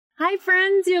Hi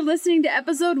friends, you're listening to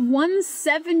episode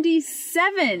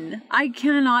 177. I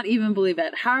cannot even believe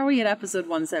it. How are we at episode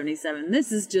 177?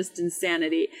 This is just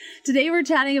insanity. Today we're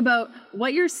chatting about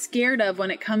what you're scared of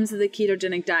when it comes to the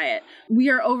ketogenic diet. We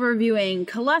are overviewing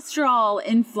cholesterol,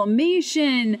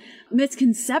 inflammation,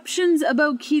 misconceptions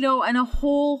about keto, and a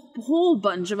whole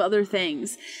bunch of other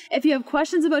things. If you have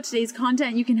questions about today's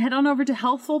content, you can head on over to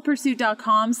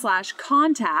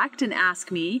healthfulpursuit.com/contact and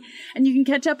ask me. And you can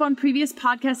catch up on previous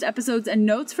podcast episodes and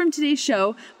notes from today's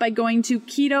show by going to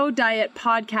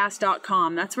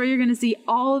ketodietpodcast.com. That's where you're going to see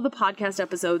all of the podcast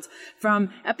episodes from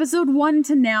episode 1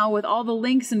 to now, with all the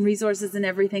links and resources and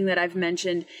everything that I've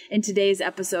mentioned in today's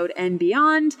episode and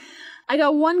beyond. I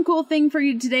got one cool thing for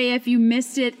you today. If you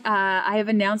missed it, I have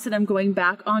announced that I'm going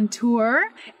back on tour,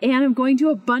 and I'm going to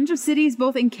a bunch of cities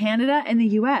both in Canada and the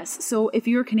US. So if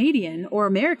you're Canadian or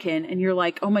American and you're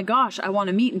like, oh my gosh, I want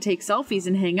to meet and take selfies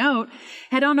and hang out,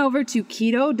 head on over to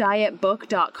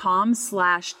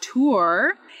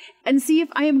ketodietbook.com/tour and see if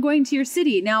I am going to your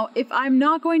city. Now, if I'm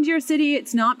not going to your city,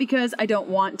 it's not because I don't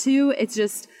want to. It's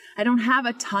just I don't have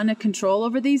a ton of control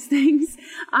over these things.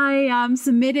 I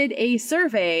submitted a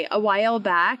survey a while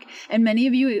back, and many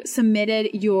of you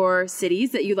submitted your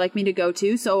cities that you'd like me to go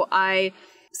to. So I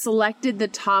selected the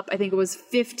top, I think it was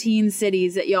 15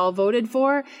 cities that y'all voted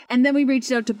for. And then we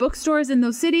reached out to bookstores in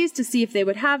those cities to see if they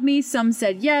would have me. Some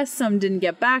said yes, some didn't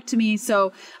get back to me.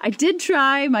 So I did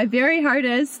try my very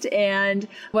hardest, and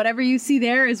whatever you see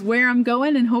there is where I'm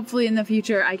going. And hopefully in the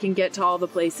future, I can get to all the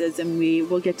places and we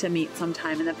will get to meet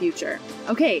sometime in the future.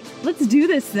 Okay, let's do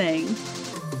this thing.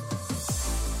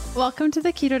 Welcome to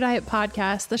the Keto Diet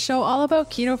Podcast, the show all about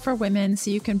keto for women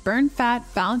so you can burn fat,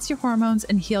 balance your hormones,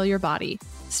 and heal your body.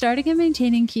 Starting and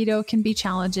maintaining keto can be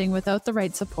challenging without the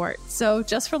right support. So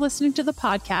just for listening to the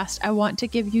podcast, I want to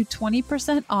give you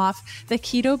 20% off the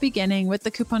keto beginning with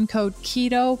the coupon code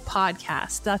KETO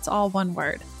PODCAST. That's all one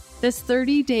word. This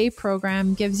 30-day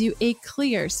program gives you a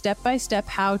clear step-by-step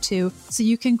how-to so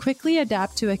you can quickly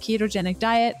adapt to a ketogenic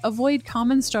diet, avoid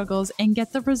common struggles, and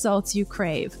get the results you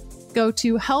crave. Go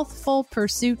to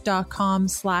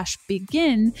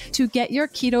healthfulpursuit.com/begin to get your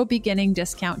keto beginning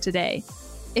discount today.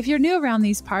 If you're new around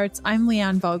these parts, I'm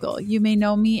Leanne Vogel. You may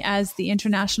know me as the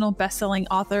international best-selling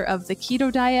author of The Keto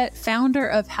Diet, founder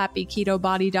of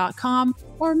HappyKetoBody.com,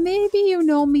 or maybe you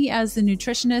know me as the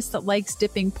nutritionist that likes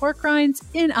dipping pork rinds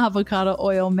in avocado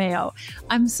oil mayo.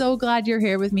 I'm so glad you're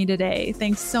here with me today.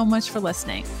 Thanks so much for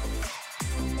listening.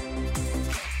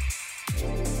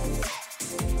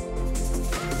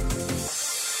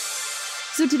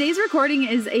 So today's recording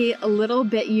is a little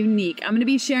bit unique. I'm going to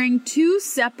be sharing 2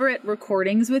 separate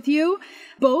recordings with you.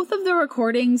 Both of the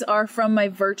recordings are from my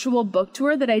virtual book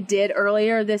tour that I did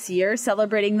earlier this year,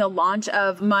 celebrating the launch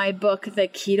of my book, The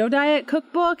Keto Diet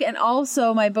Cookbook, and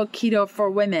also my book, Keto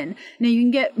for Women. Now, you can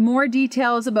get more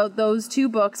details about those 2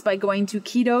 books by going to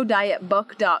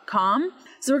ketodietbook.com.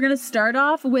 So we're going to start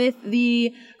off with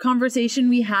the conversation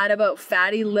we had about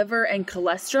fatty liver and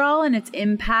cholesterol and its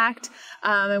impact,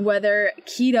 and whether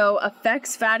keto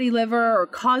affects fatty liver or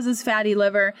causes fatty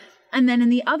liver. And then in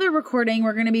the other recording,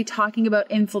 we're going to be talking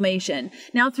about inflammation.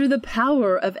 Now, through the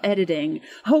power of editing,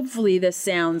 hopefully this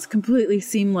sounds completely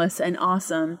seamless and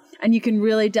awesome, and you can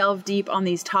really delve deep on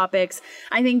these topics.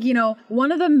 I think,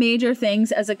 one of the major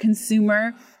things as a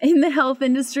consumer in the health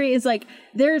industry is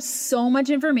there's so much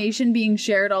information being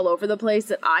shared all over the place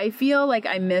that I feel like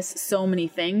I miss so many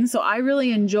things. So I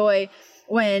really enjoy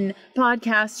when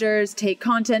podcasters take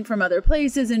content from other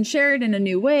places and share it in a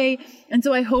new way. And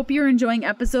so I hope you're enjoying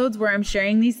episodes where I'm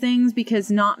sharing these things,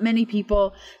 because not many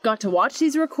people got to watch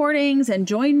these recordings and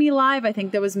join me live. I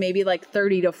think there was maybe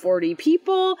 30 to 40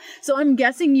 people. So I'm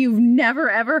guessing you've never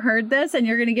ever heard this, and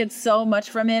you're going to get so much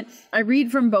from it. I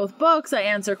read from both books. I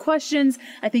answer questions.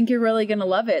 I think you're really going to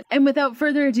love it. And without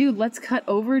further ado, let's cut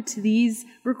over to these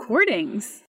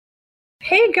recordings.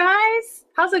 Hey guys,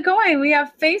 how's it going? We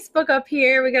have Facebook up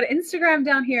here. We got Instagram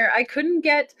down here. I couldn't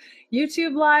get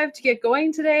YouTube Live to get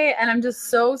going today, and I'm just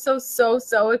so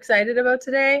excited about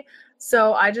today.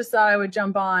 So I just thought I would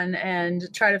jump on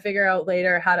and try to figure out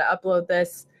later how to upload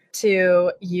this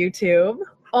to YouTube.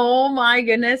 Oh my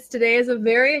goodness, today is a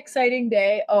very exciting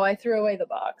day. Oh, I threw away the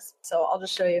box, so I'll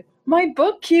just show you. My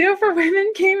book, Keto for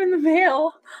Women, came in the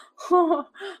mail. Oh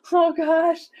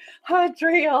gosh, it's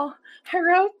real. I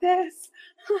wrote this.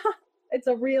 It's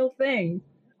a real thing.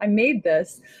 I made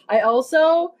this. I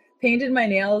also painted my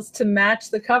nails to match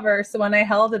the cover. So when I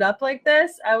held it up like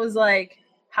this, I was like,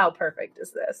 how perfect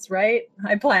is this, right?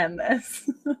 I planned this.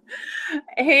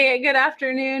 Hey, good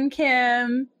afternoon,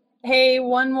 Kim. Hey,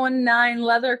 119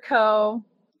 Leather Co.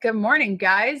 Good morning,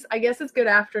 guys. I guess it's good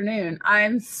afternoon.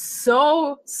 I'm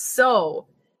so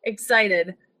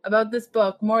excited about this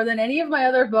book more than any of my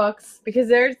other books because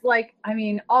there's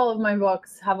all of my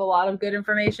books have a lot of good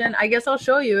information. I guess I'll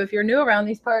show you if you're new around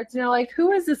these parts and you're like,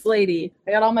 who is this lady?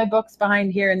 I got all my books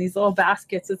behind here in these little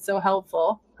baskets. It's so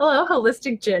helpful. Hello,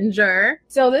 Holistic Ginger.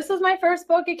 So this was my first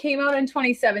book. It came out in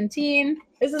 2017.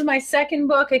 This is my second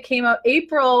book. It came out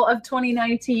April of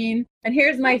 2019. And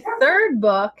here's my third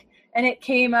book. And it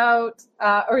came out,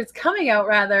 or it's coming out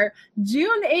rather,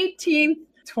 June 18th,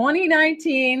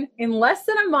 2019, in less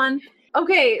than a month.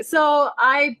 Okay, so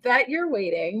I bet you're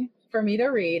waiting for me to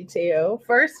read to you.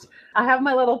 First, I have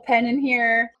my little pen in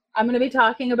here. I'm going to be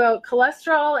talking about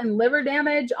cholesterol and liver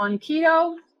damage on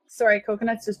keto. Sorry,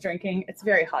 Coconut's just drinking. It's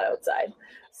very hot outside.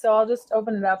 So I'll just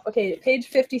open it up. Okay, page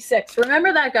 56.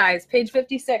 Remember that, guys, page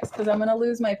 56, because I'm going to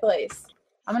lose my place.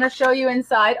 I'm going to show you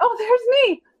inside. Oh, there's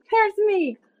me. There's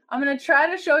me. I'm going to try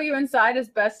to show you inside as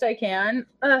best I can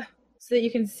so that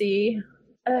you can see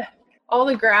all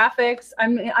the graphics.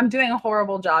 I'm doing a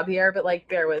horrible job here, but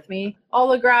bear with me. All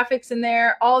the graphics in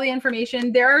there, all the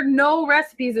information. There are no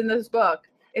recipes in this book.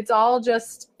 It's all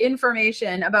just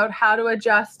information about how to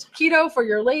adjust keto for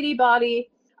your lady body.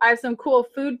 I have some cool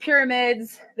food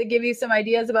pyramids that give you some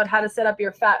ideas about how to set up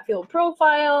your fat fuel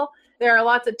profile. There are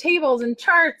lots of tables and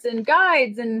charts and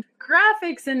guides and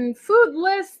graphics and food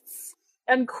lists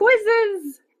and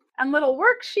quizzes and little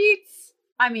worksheets.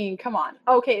 I mean, come on.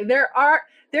 Okay,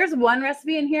 there's one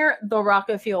recipe in here, the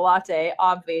Rocca Fuel Latte,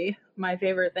 obvi, my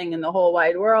favorite thing in the whole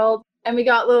wide world. And we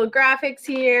got little graphics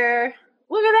here.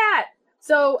 Look at that.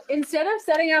 So instead of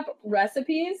setting up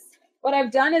recipes, what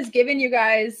I've done is given you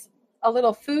guys a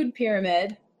little food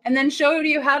pyramid and then showed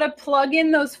you how to plug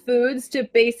in those foods to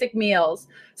basic meals.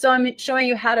 So I'm showing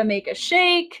you how to make a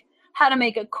shake, how to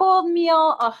make a cold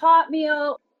meal, a hot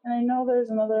meal. And I know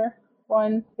there's another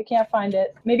one. I can't find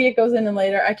it. Maybe it goes in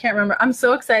later. I can't remember. I'm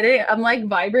so excited. I'm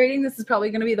vibrating. This is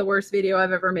probably going to be the worst video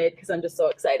I've ever made because I'm just so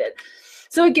excited.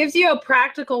 So it gives you a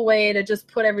practical way to just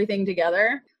put everything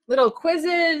together. Little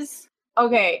quizzes.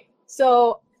 Okay,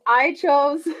 so I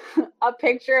chose a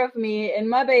picture of me in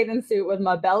my bathing suit with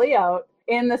my belly out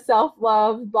in the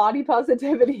self-love body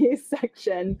positivity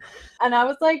section. And I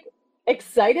was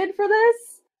excited for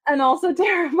this and also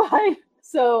terrified.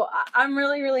 So I'm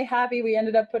really, really happy we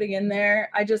ended up putting in there.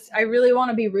 I really want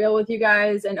to be real with you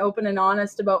guys and open and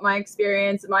honest about my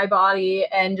experience, my body.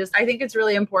 And I think it's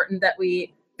really important that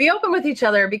we be open with each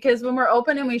other because when we're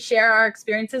open and we share our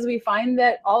experiences, we find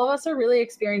that all of us are really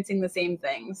experiencing the same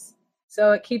things.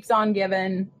 So it keeps on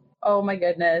giving. Oh my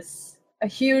goodness. A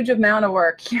huge amount of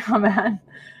work. Yeah, man.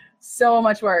 So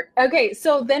much work. Okay,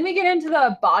 so then we get into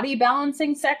the body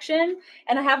balancing section,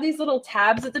 and I have these little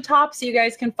tabs at the top so you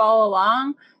guys can follow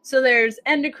along. So there's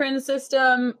endocrine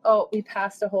system. Oh, we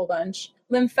passed a whole bunch.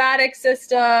 Lymphatic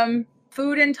system,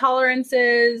 food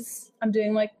intolerances. I'm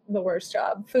doing the worst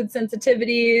job. Food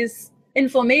sensitivities,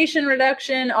 inflammation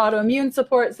reduction, autoimmune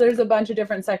support. So there's a bunch of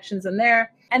different sections in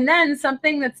there. And then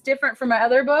something that's different from my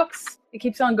other books, it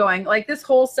keeps on going.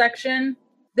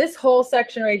 This whole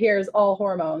section right here is all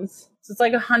hormones. So it's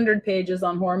 100 pages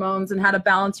on hormones and how to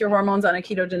balance your hormones on a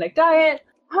ketogenic diet.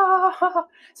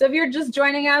 So if you're just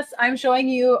joining us, I'm showing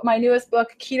you my newest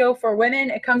book, Keto for Women.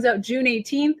 It comes out June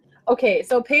 18th. Okay,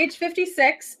 so page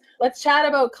 56. Let's chat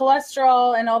about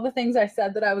cholesterol and all the things I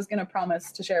said that I was going to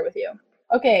promise to share with you.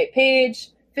 Okay, page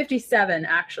 57,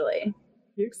 actually.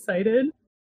 You excited?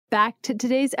 Back to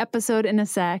today's episode in a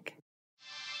sec.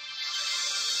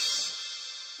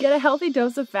 Get a healthy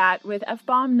dose of fat with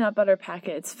F-Bomb nut butter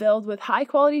packets filled with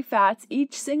high-quality fats.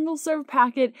 Each single-serve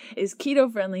packet is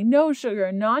keto-friendly, no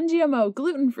sugar, non-GMO,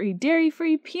 gluten-free,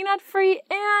 dairy-free, peanut-free,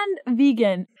 and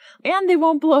vegan. And they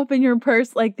won't blow up in your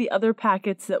purse like the other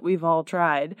packets that we've all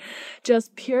tried.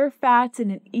 Just pure fats in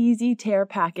an easy tear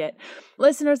packet.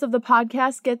 Listeners of the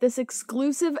podcast get this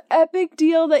exclusive epic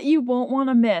deal that you won't want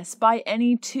to miss. Buy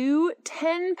any 2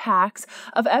 10-packs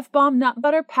of F-Bomb nut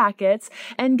butter packets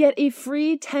and get a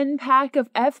free 10-pack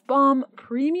of F-Bomb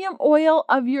premium oil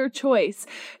of your choice.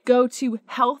 Go to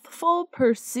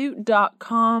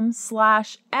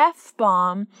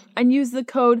healthfulpursuit.com/F-Bomb and use the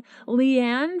code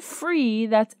LeanneFree,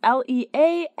 that's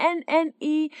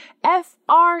LeanneFree,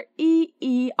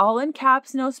 all in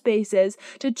caps, no spaces,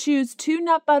 to choose 2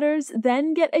 nut butters,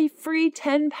 then get a free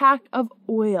 10-pack of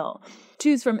oil.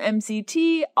 Choose from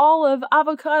MCT, olive,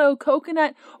 avocado,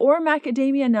 coconut, or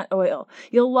macadamia nut oil.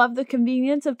 You'll love the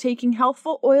convenience of taking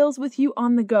healthful oils with you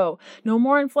on the go. No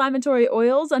more inflammatory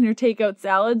oils on your takeout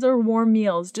salads or warm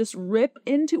meals. Just rip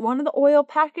into one of the oil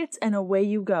packets and away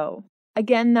you go.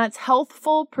 Again, that's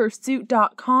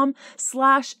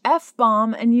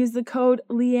healthfulpursuit.com/FBomb and use the code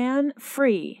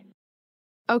LeanneFree.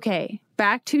 Okay,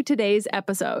 back to today's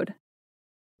episode.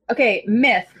 Okay,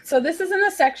 myth. So this is in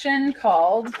the section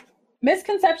called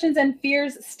Misconceptions and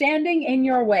Fears Standing in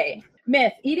Your Way.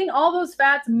 Myth, eating all those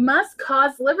fats must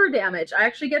cause liver damage. I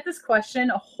actually get this question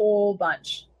a whole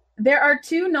bunch. There are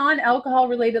two non-alcohol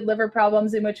related liver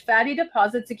problems in which fatty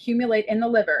deposits accumulate in the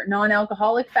liver: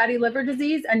 non-alcoholic fatty liver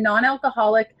disease and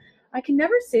non-alcoholic, I can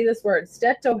never say this word,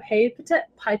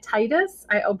 steatohepatitis.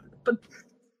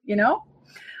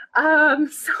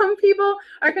 Some people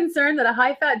are concerned that a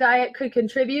high-fat diet could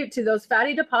contribute to those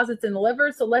fatty deposits in the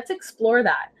liver, so let's explore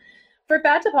that. For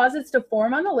fat deposits to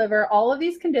form on the liver, all of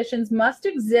these conditions must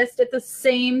exist at the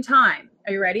same time.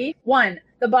 Are you ready? 1,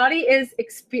 the body is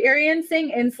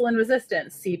experiencing insulin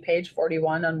resistance. See page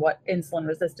 41 on what insulin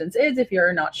resistance is if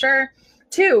you're not sure.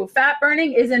 2, fat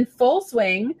burning is in full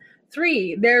swing.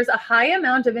 3, there's a high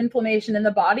amount of inflammation in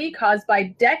the body caused by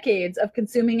decades of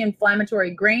consuming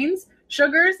inflammatory grains,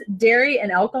 sugars, dairy,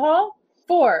 and alcohol.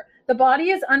 4, the body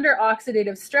is under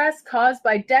oxidative stress caused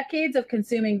by decades of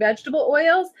consuming vegetable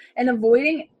oils and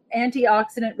avoiding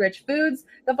antioxidant-rich foods.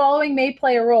 The following may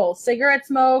play a role: cigarette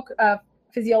smoke,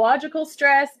 physiological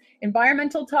stress,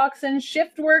 environmental toxins,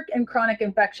 shift work, and chronic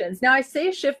infections. Now, I say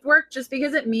shift work just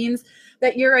because it means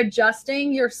that you're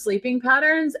adjusting your sleeping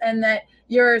patterns and that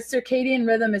your circadian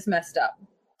rhythm is messed up.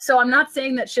 So I'm not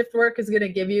saying that shift work is going to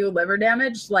give you liver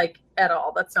damage, like, at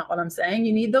all. That's not what I'm saying.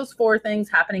 You need those 4 things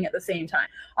happening at the same time.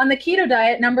 On the keto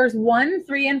diet, numbers 1,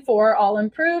 3, and 4 all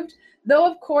improved, though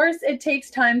of course it takes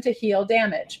time to heal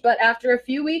damage. But after a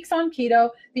few weeks on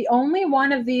keto, the only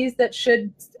one of these that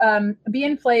should be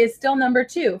in play is still number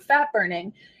 2, fat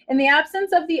burning. In the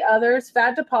absence of the others,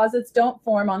 fat deposits don't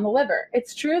form on the liver.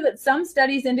 It's true that some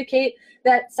studies indicate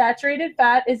that saturated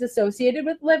fat is associated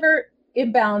with liver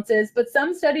imbalances, but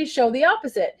some studies show the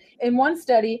opposite. In one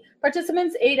study,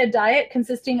 participants ate a diet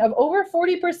consisting of over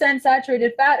 40%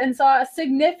 saturated fat and saw a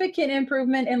significant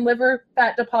improvement in liver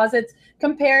fat deposits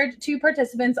compared to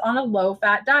participants on a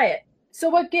low-fat diet. So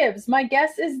what gives? My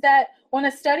guess is that when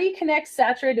a study connects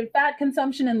saturated fat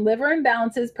consumption and liver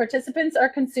imbalances, participants are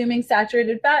consuming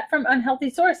saturated fat from unhealthy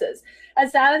sources.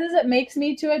 As sad as it makes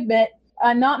me to admit,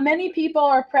 not many people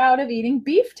are proud of eating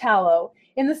beef tallow.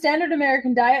 In the standard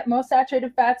American diet, most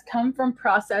saturated fats come from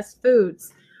processed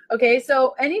foods. Okay,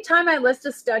 so anytime I list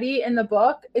a study in the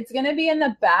book, it's going to be in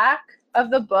the back of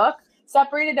the book,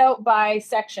 separated out by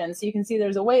sections. So you can see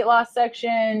there's a weight loss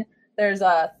section, there's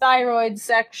a thyroid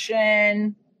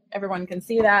section. Everyone can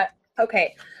see that.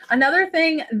 Okay, another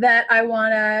thing that I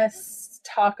want to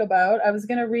talk about, I was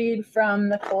going to read from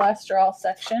the cholesterol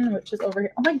section, which is over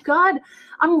here. Oh my God,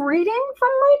 I'm reading from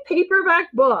my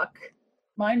paperback book.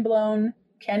 Mind blown.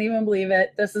 Can't even believe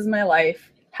it. This is my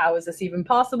life. How is this even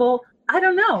possible? I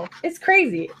don't know. It's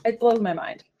crazy. It blows my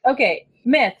mind. Okay,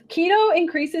 myth. Keto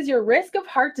increases your risk of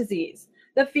heart disease.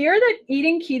 The fear that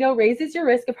eating keto raises your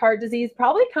risk of heart disease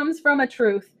probably comes from a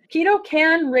truth. Keto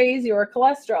can raise your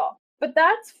cholesterol, but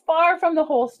that's far from the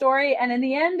whole story. And in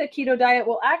the end, a keto diet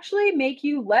will actually make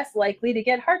you less likely to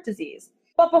get heart disease.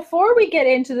 But before we get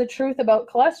into the truth about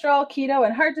cholesterol, keto,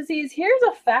 and heart disease, here's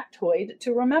a factoid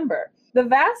to remember. The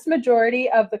vast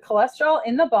majority of the cholesterol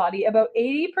in the body, about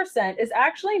 80%, is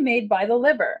actually made by the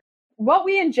liver. What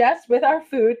we ingest with our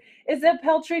food is a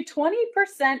paltry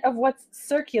 20% of what's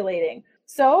circulating.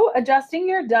 So adjusting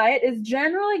your diet is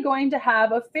generally going to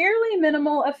have a fairly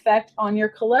minimal effect on your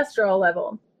cholesterol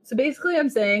level. So basically I'm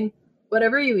saying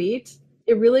whatever you eat,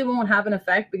 it really won't have an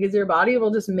effect because your body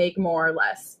will just make more or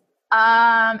less.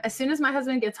 As soon as my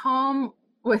husband gets home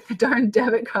with the darn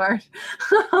debit card,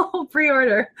 I'll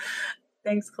pre-order.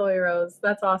 Thanks, Chloe Rose.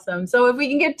 That's awesome. So if we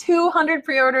can get 200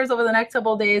 pre-orders over the next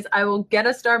couple of days, I will get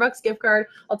a Starbucks gift card.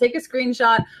 I'll take a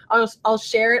screenshot. I'll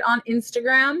share it on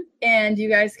Instagram, and you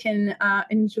guys can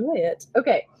enjoy it.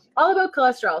 Okay, all about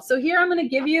cholesterol. So here I'm going to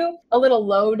give you a little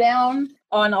lowdown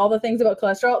on all the things about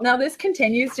cholesterol. Now, this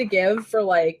continues to give for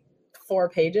like 4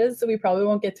 pages, so we probably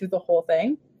won't get through the whole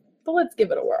thing, but let's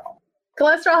give it a whirl.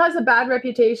 Cholesterol has a bad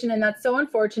reputation, and that's so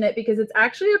unfortunate because it's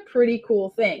actually a pretty cool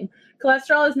thing.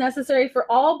 Cholesterol is necessary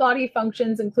for all body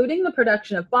functions, including the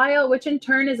production of bile, which in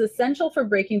turn is essential for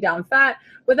breaking down fat.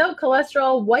 Without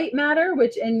cholesterol, white matter,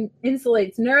 which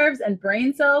insulates nerves and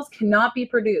brain cells, cannot be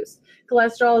produced.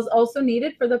 Cholesterol is also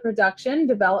needed for the production,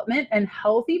 development, and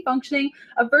healthy functioning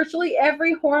of virtually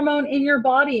every hormone in your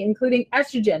body, including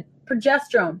estrogen,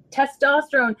 progesterone,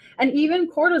 testosterone, and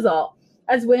even cortisol.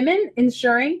 As women,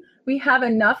 ensuring we have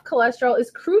enough cholesterol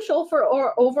is crucial for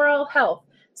our overall health.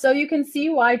 So you can see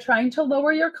why trying to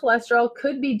lower your cholesterol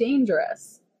could be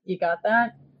dangerous. You got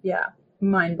that? Yeah.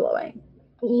 mind-blowing.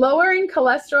 Lowering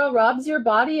cholesterol robs your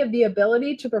body of the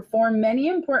ability to perform many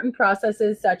important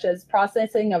processes such as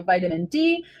processing of vitamin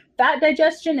D, fat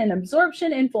digestion and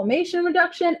absorption, inflammation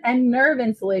reduction, and nerve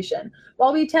insulation.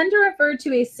 While we tend to refer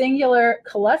to a singular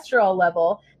cholesterol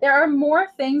level, there are more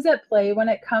things at play when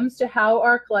it comes to how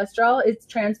our cholesterol is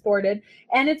transported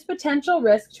and its potential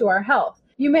risk to our health.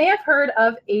 You may have heard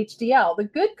of HDL, the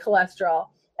good cholesterol,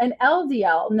 and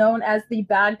LDL, known as the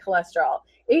bad cholesterol.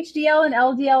 HDL and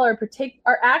LDL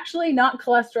are actually not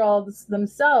cholesterol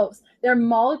themselves. They're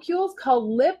molecules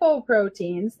called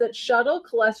lipoproteins that shuttle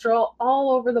cholesterol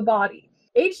all over the body.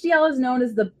 HDL is known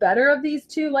as the better of these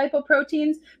two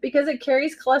lipoproteins because it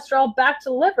carries cholesterol back to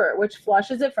the liver, which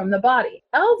flushes it from the body.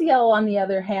 LDL, on the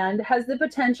other hand, has the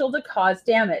potential to cause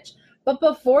damage. But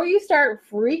before you start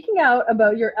freaking out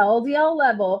about your LDL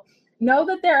level, know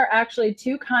that there are actually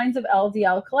two kinds of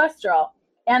LDL cholesterol,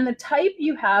 and the type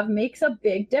you have makes a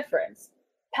big difference.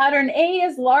 Pattern A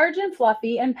is large and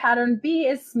fluffy, and pattern B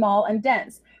is small and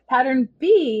dense. Pattern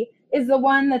B is the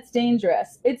one that's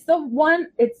dangerous. It's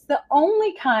the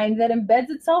only kind that embeds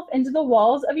itself into the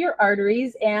walls of your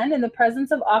arteries and, in the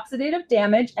presence of oxidative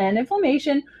damage and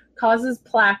inflammation, causes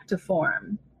plaque to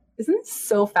form. Isn't this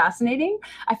so fascinating?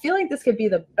 I feel like this could be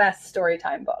the best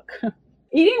storytime book.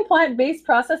 Eating plant-based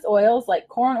processed oils like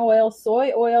corn oil,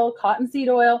 soy oil, cottonseed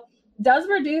oil does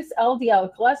reduce LDL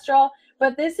cholesterol,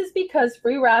 but this is because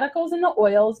free radicals in the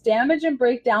oils damage and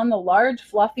break down the large,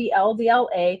 fluffy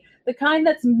LDLA, the kind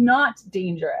that's not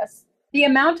dangerous. The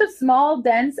amount of small,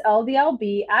 dense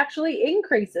LDLB actually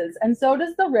increases, and so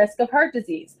does the risk of heart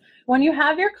disease. When you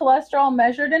have your cholesterol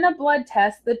measured in a blood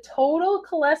test, the total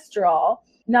cholesterol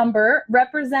number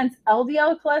represents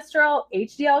LDL cholesterol,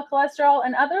 HDL cholesterol,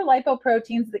 and other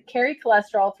lipoproteins that carry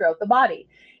cholesterol throughout the body.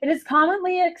 It is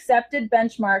commonly accepted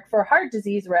benchmark for heart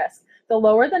disease risk. The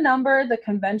lower the number, the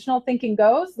conventional thinking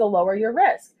goes, the lower your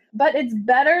risk. But it's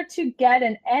better to get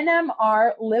an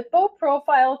NMR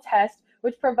lipoprofile test,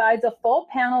 which provides a full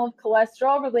panel of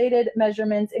cholesterol-related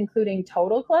measurements, including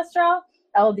total cholesterol,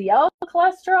 LDL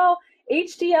cholesterol,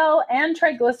 HDL, and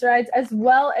triglycerides, as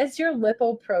well as your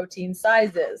lipoprotein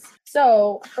sizes.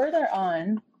 So further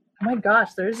on, oh my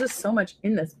gosh, there's just so much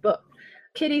in this book.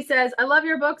 Kitty says, I love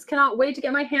your books. Cannot wait to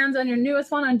get my hands on your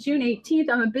newest one on June 18th.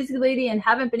 I'm a busy lady and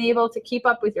haven't been able to keep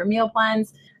up with your meal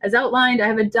plans. As outlined, I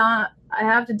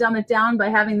have to dumb it down by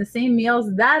having the same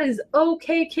meals. That is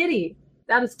okay, Kitty.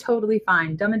 That is totally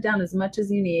fine. Dumb it down as much as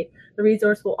you need. The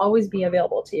resource will always be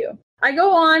available to you. I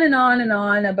go on and on and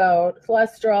on about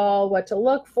cholesterol, what to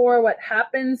look for, what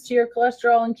happens to your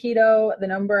cholesterol in keto, the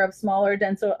number of smaller,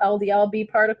 denser LDLB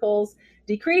particles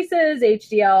decreases,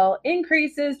 HDL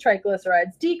increases,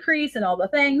 triglycerides decrease, and all the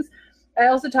things. I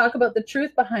also talk about the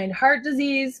truth behind heart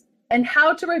disease and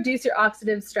how to reduce your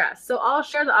oxidative stress. So I'll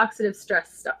share the oxidative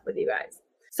stress stuff with you guys.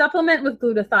 Supplement with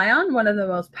glutathione, one of the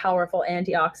most powerful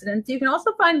antioxidants. You can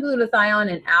also find glutathione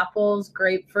in apples,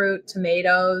 grapefruit,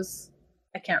 tomatoes.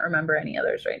 I can't remember any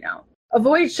others right now.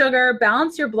 Avoid sugar,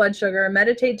 balance your blood sugar,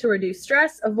 meditate to reduce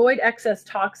stress, avoid excess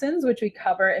toxins, which we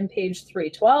cover in page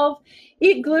 312.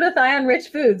 Eat glutathione-rich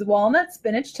foods, walnuts,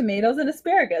 spinach, tomatoes, and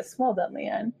asparagus. Well done,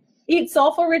 Leanne. Eat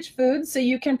sulfur-rich foods so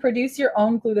you can produce your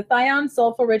own glutathione.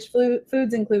 Sulfur-rich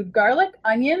foods include garlic,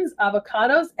 onions,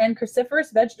 avocados, and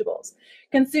cruciferous vegetables.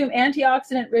 Consume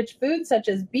antioxidant-rich foods such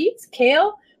as beets,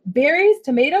 kale, berries,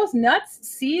 tomatoes, nuts,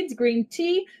 seeds, green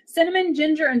tea, cinnamon,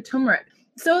 ginger, and turmeric.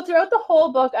 So throughout the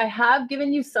whole book, I have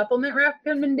given you supplement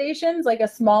recommendations, like a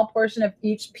small portion of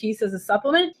each piece as a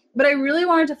supplement. But I really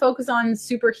wanted to focus on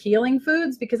super healing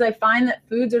foods because I find that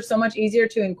foods are so much easier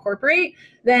to incorporate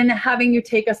than having you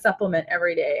take a supplement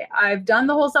every day. I've done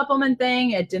the whole supplement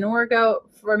thing. It didn't work out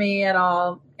for me at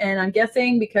all. And I'm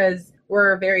guessing because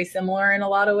we're very similar in a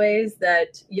lot of ways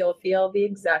that you'll feel the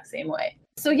exact same way.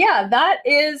 So yeah, that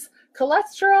is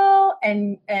cholesterol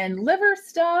and liver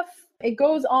stuff. It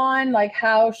goes on like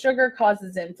how sugar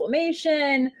causes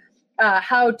inflammation,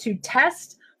 how to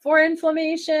test for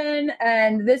inflammation.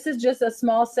 And this is just a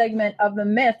small segment of the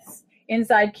myths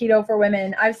inside Keto for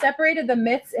Women. I've separated the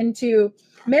myths into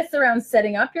myths around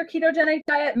setting up your ketogenic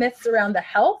diet, myths around the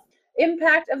health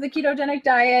impact of the ketogenic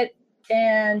diet.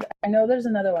 And I know there's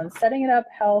another one, setting it up,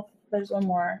 health. There's one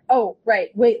more. Oh, right.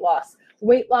 Weight loss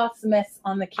myths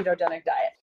on the ketogenic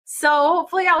diet. So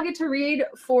hopefully I'll get to read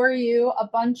for you a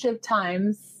bunch of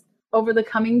times over the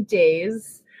coming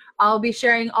days. I'll be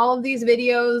sharing all of these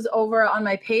videos over on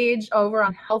my page, over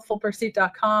on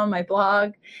healthfulpursuit.com, my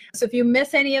blog. So if you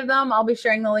miss any of them, I'll be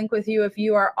sharing the link with you if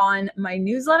you are on my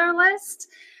newsletter list.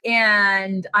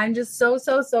 And I'm just so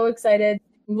excited.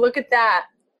 Look at that.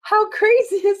 How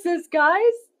crazy is this,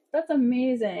 guys? That's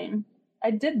amazing.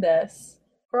 I did this.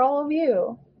 for all of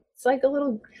you. It's like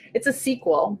it's a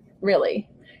sequel, really.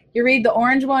 You read the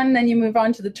orange one, then you move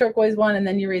on to the turquoise one, and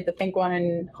then you read the pink one,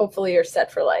 and hopefully you're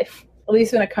set for life, at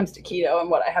least when it comes to keto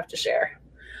and what I have to share.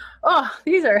 Oh,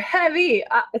 these are heavy.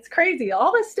 It's crazy.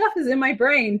 All this stuff is in my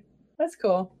brain. That's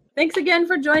cool. Thanks again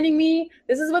for joining me.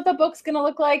 This is what the book's going to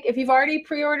look like. If you've already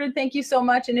pre-ordered, thank you so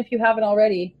much. And if you haven't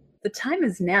already, the time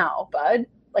is now, bud.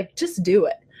 Like, just do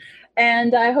it.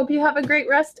 And I hope you have a great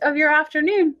rest of your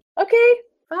afternoon. Okay,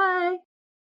 bye.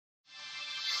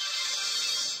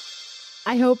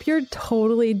 I hope you're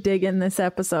totally digging this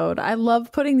episode. I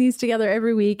love putting these together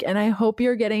every week, and I hope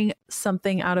you're getting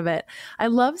something out of it. I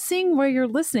love seeing where you're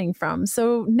listening from.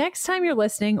 So next time you're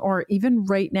listening, or even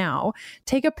right now,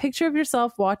 take a picture of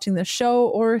yourself watching the show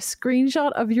or a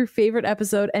screenshot of your favorite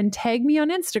episode and tag me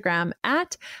on Instagram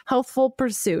at Healthful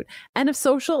Pursuit. And if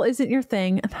social isn't your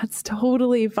thing, that's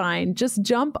totally fine. Just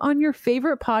jump on your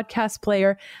favorite podcast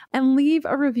player and leave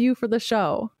a review for the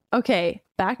show. Okay,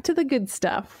 back to the good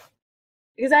stuff.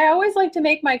 Because I always like to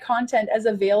make my content as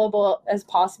available as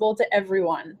possible to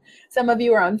everyone. Some of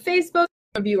you are on Facebook,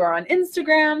 some of you are on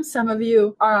Instagram, some of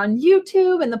you are on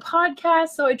YouTube and the podcast.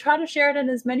 So I try to share it in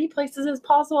as many places as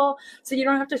possible so you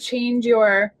don't have to change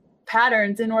your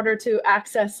patterns in order to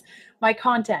access my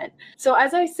content. So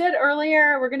as I said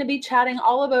earlier, we're going to be chatting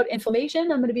all about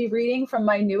inflammation. I'm going to be reading from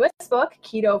my newest book,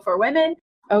 Keto for Women.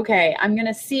 Okay, I'm going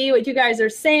to see what you guys are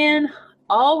saying.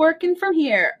 All working from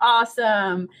here.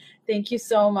 Awesome. Thank you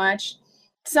so much.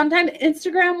 Sometimes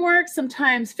Instagram works,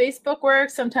 sometimes Facebook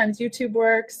works, sometimes YouTube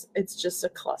works. It's just a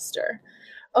cluster.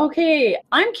 Okay,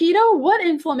 I'm keto. What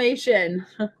inflammation?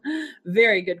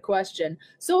 Very good question.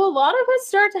 So a lot of us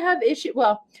start to have issue.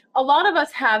 Well, a lot of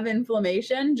us have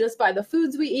inflammation just by the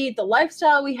foods we eat, the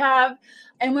lifestyle we have.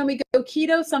 And when we go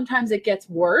keto, sometimes it gets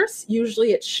worse.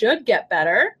 Usually it should get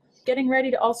better. Getting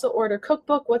ready to also order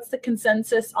cookbook. What's the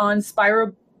consensus on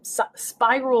spiral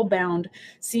bound?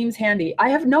 Seems handy. I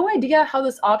have no idea how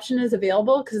this option is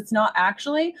available because it's not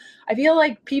actually. I feel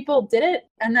like people did it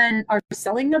and then are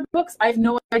selling their books. I have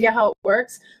no idea how it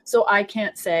works, so I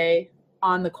can't say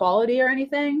on the quality or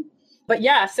anything. But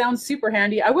yeah, sounds super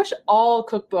handy. I wish all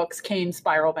cookbooks came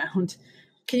spiral bound.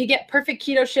 Can you get Perfect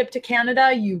Keto shipped to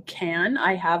Canada? You can.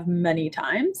 I have many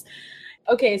times.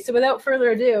 Okay, so without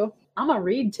further ado, I'm gonna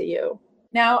read to you.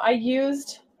 Now I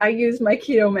used my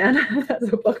Keto Man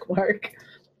as a bookmark.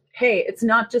 Hey, it's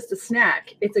not just a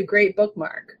snack. It's a great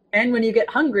bookmark. And when you get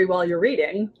hungry while you're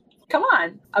reading, come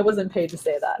on. I wasn't paid to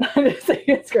say that. I'm just saying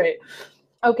it's great.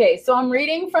 Okay, so I'm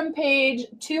reading from page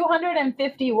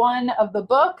 251 of the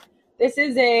book. This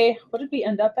is what did we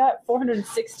end up at?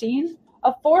 416?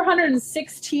 A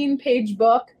 416 page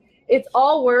book. It's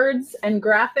all words and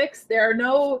graphics. There are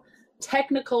no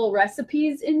technical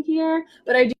recipes in here,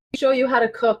 but I do show you how to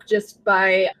cook just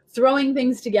by throwing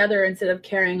things together instead of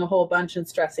carrying a whole bunch and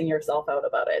stressing yourself out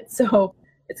about it. So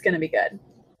it's going to be good.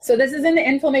 So this is in the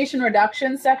inflammation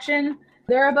reduction section.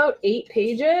 There are about 8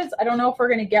 pages. I don't know if we're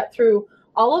going to get through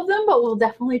all of them, but we'll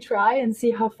definitely try and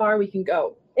see how far we can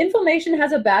go. Inflammation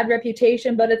has a bad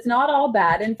reputation, but it's not all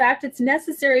bad. In fact, it's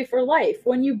necessary for life.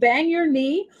 When you bang your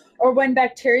knee or when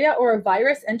bacteria or a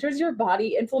virus enters your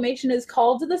body, inflammation is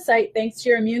called to the site thanks to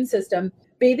your immune system,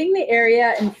 bathing the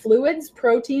area in fluids,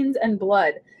 proteins, and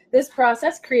blood. This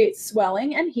process creates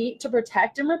swelling and heat to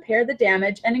protect and repair the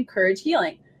damage and encourage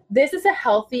healing. This is a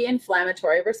healthy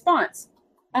inflammatory response.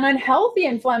 An unhealthy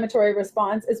inflammatory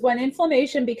response is when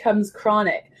inflammation becomes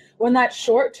chronic, when that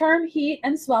short-term heat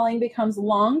and swelling becomes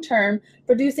long-term,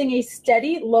 producing a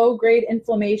steady low-grade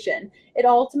inflammation. It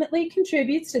ultimately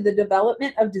contributes to the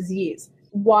development of disease.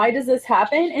 Why does this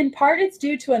happen? In part, it's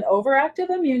due to an overactive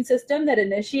immune system that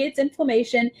initiates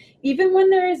inflammation even when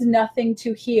there is nothing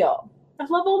to heal. I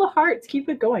love all the hearts. Keep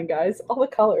it going, guys. All the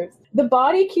colors. The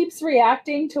body keeps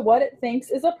reacting to what it thinks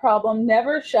is a problem,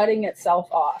 never shutting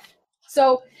itself off.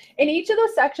 So in each of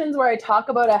the sections where I talk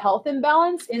about a health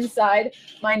imbalance inside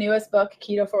my newest book,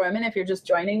 Keto for Women, if you're just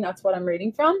joining, that's what I'm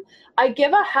reading from, I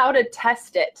give a how to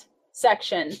test it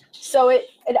section. So it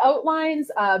outlines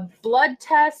blood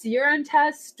tests, urine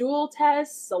tests, stool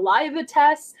tests, saliva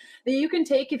tests that you can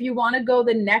take if you want to go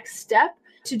the next step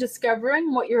to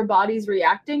discovering what your body's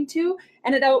reacting to,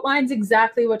 and it outlines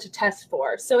exactly what to test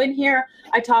for. So in here,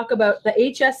 I talk about the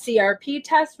HSCRP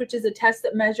test, which is a test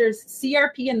that measures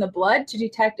CRP in the blood to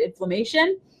detect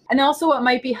inflammation. And also what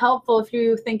might be helpful if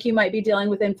you think you might be dealing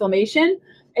with inflammation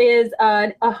is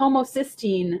a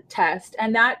homocysteine test,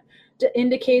 and that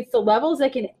indicates the levels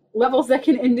that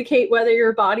can indicate whether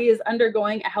your body is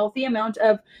undergoing a healthy amount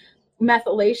of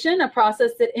methylation, a process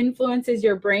that influences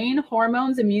your brain,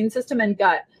 hormones, immune system, and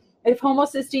gut. If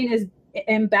homocysteine is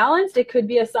imbalanced, it could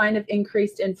be a sign of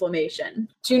increased inflammation.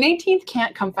 June 18th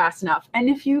can't come fast enough. And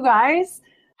if you guys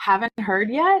haven't heard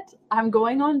yet, I'm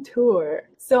going on tour.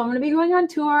 So I'm going to be going on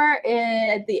tour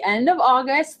at the end of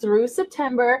August through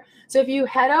September. So if you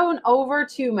head on over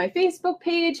to my Facebook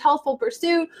page, Healthful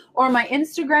Pursuit, or my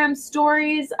Instagram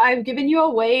stories, I've given you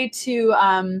a way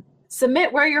to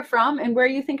submit where you're from and where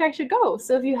you think I should go.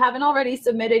 So if you haven't already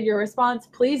submitted your response,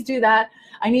 please do that.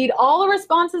 I need all the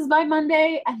responses by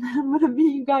Monday, and then I'm going to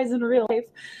meet you guys in real life.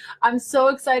 I'm so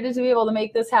excited to be able to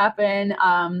make this happen.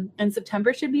 And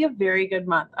September should be a very good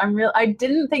month. I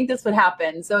didn't think this would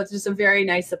happen, so it's just a very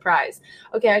nice surprise.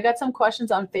 Okay, I got some questions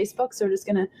on Facebook, so we're just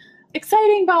going to...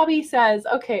 Exciting, Bobby says.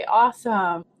 Okay,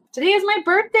 awesome. Today is my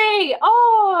birthday.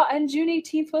 Oh, and June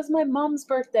 18th was my mom's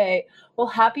birthday. Well,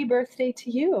 happy birthday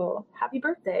to you. Happy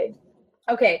birthday.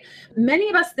 Okay, many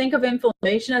of us think of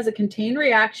inflammation as a contained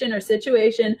reaction or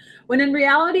situation when in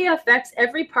reality it affects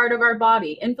every part of our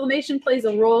body. Inflammation plays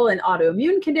a role in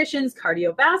autoimmune conditions,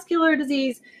 cardiovascular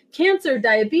disease, cancer,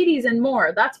 diabetes, and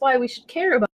more. That's why we should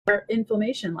care about our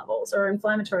inflammation levels or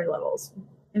inflammatory levels.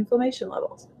 Inflammation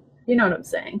levels. You know what I'm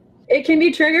saying. It can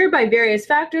be triggered by various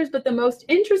factors, but the most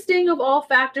interesting of all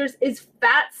factors is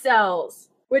fat cells,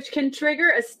 which can trigger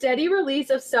a steady release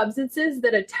of substances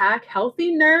that attack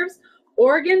healthy nerves,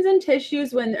 organs, and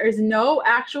tissues when there is no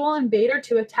actual invader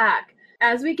to attack.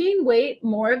 As we gain weight,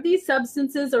 more of these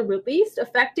substances are released,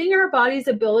 affecting our body's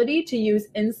ability to use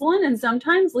insulin and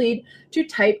sometimes lead to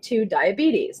type 2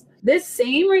 diabetes. This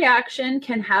same reaction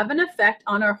can have an effect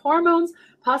on our hormones,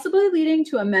 possibly leading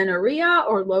to amenorrhea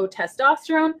or low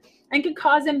testosterone, and can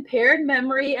cause impaired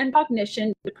memory and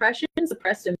cognition, depression,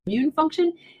 suppressed immune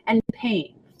function, and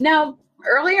pain. Now,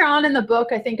 earlier on in the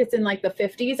book, I think it's in like the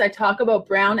 50s, I talk about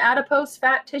brown adipose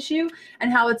fat tissue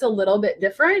and how it's a little bit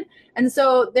different. And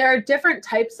so there are different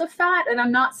types of fat, and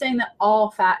I'm not saying that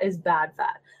all fat is bad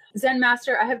fat. Zen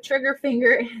Master, I have trigger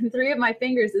finger in 3 of my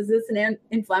fingers. Is this an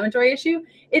inflammatory issue?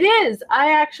 It is.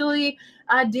 I actually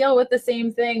deal with the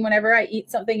same thing. Whenever I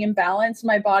eat something imbalanced,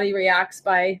 my body reacts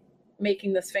by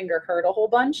making this finger hurt a whole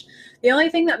bunch. The only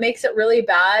thing that makes it really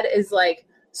bad is like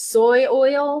soy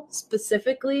oil,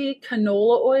 specifically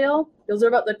canola oil. Those are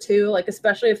about the 2, like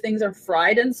especially if things are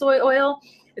fried in soy oil,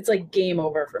 it's like game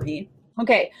over for me.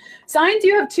 Okay, signs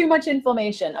you have too much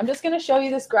inflammation. I'm just going to show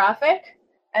you this graphic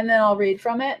and then I'll read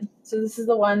from it. So this is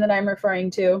the one that I'm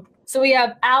referring to. So we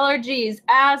have allergies,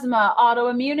 asthma,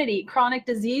 autoimmunity, chronic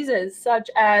diseases such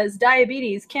as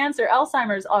diabetes, cancer,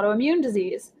 Alzheimer's, autoimmune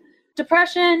disease,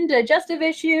 depression, digestive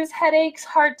issues, headaches,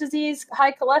 heart disease,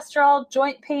 high cholesterol,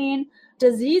 joint pain,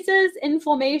 diseases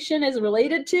inflammation is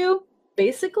related to,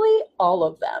 basically all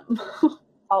of them.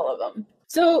 All of them.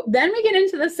 So then we get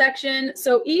into the section.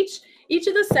 So each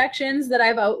of the sections that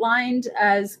I've outlined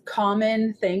as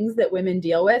common things that women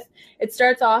deal with, it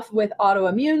starts off with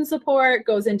autoimmune support,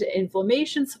 goes into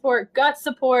inflammation support, gut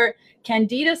support,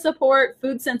 candida support,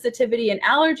 food sensitivity and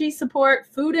allergy support,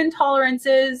 food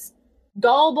intolerances,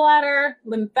 gallbladder,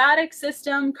 lymphatic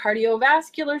system,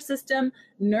 cardiovascular system,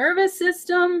 nervous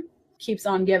system, keeps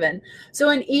on giving. So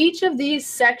in each of these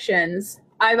sections,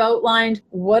 I've outlined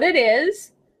what it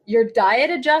is, your diet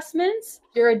adjustments,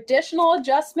 your additional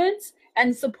adjustments,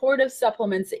 and supportive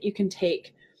supplements that you can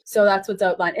take. So that's what's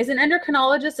outlined. Is an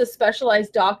endocrinologist a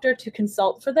specialized doctor to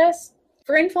consult for this?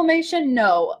 For inflammation,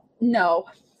 no.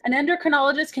 An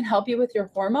endocrinologist can help you with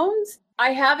your hormones.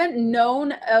 I haven't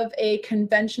known of a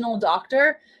conventional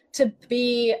doctor to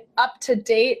be up to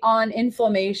date on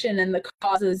inflammation and the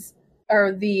causes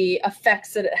or the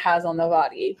effects that it has on the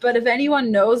body. But if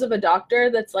anyone knows of a doctor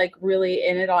that's like really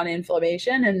in it on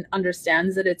inflammation and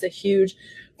understands that it's a huge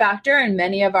factor in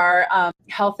many of our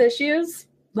health issues,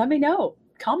 let me know.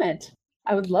 Comment.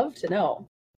 I would love to know.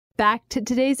 Back to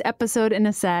today's episode in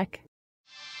a sec.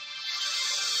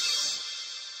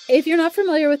 If you're not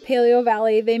familiar with Paleo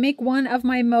Valley, they make one of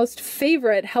my most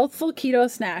favorite healthful keto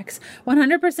snacks,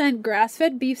 100%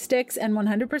 grass-fed beef sticks and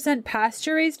 100%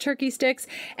 pasture-raised turkey sticks,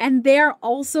 and they are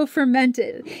also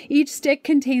fermented. Each stick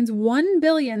contains 1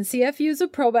 billion CFUs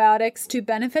of probiotics to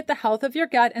benefit the health of your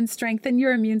gut and strengthen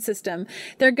your immune system.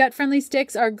 Their gut-friendly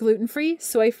sticks are gluten-free,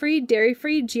 soy-free,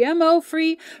 dairy-free,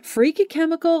 GMO-free, free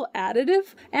chemical,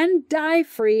 additive, and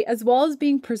dye-free, as well as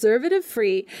being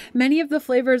preservative-free. Many of the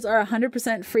flavors are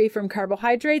 100% free free from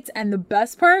carbohydrates, and the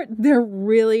best part, they're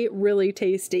really, really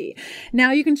tasty.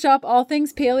 Now you can shop all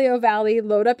things Paleo Valley,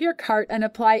 load up your cart, and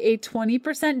apply a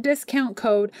 20% discount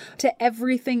code to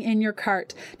everything in your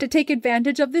cart. To take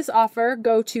advantage of this offer,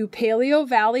 go to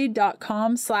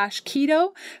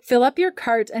paleovalley.com/keto, fill up your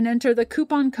cart, and enter the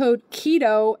coupon code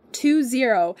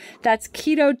KETO20. That's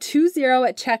KETO20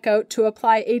 at checkout to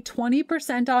apply a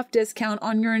 20% off discount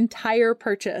on your entire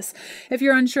purchase. If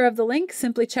you're unsure of the link,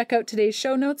 simply check out today's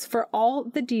show notes for all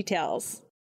the details.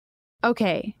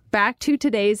 Okay, back to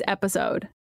today's episode.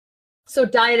 So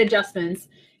diet adjustments.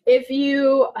 If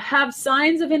you have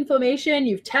signs of inflammation,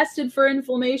 you've tested for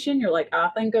inflammation, you're like, I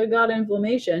think I got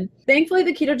inflammation. Thankfully,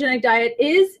 the ketogenic diet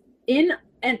is in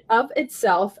and of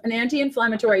itself an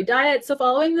anti-inflammatory diet. So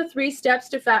following the 3 steps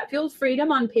to fat-fueled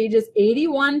freedom on pages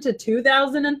 81 to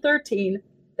 2013,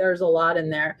 there's a lot in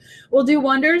there, will do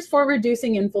wonders for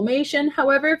reducing inflammation.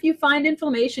 However, if you find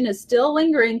inflammation is still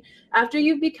lingering after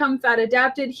you've become fat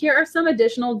adapted, here are some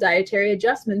additional dietary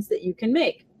adjustments that you can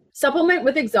make. Supplement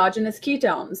with exogenous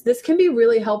ketones. This can be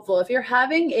really helpful if you're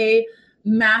having a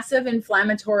massive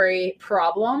inflammatory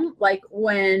problem, like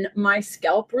when my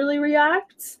scalp really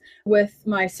reacts with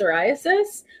my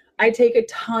psoriasis. I take a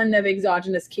ton of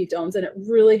exogenous ketones and it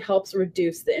really helps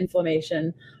reduce the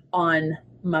inflammation on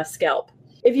my scalp.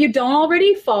 If you don't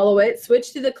already follow it,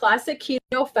 switch to the classic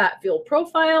keto fat fuel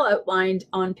profile outlined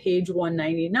on page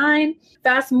 199.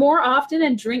 Fast more often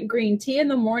and drink green tea in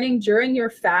the morning during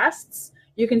your fasts.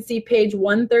 You can see page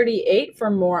 138 for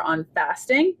more on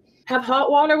fasting. Have hot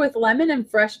water with lemon and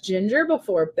fresh ginger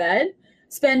before bed.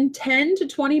 Spend 10 to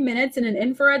 20 minutes in an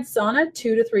infrared sauna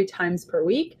 2 to 3 times per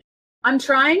week. I'm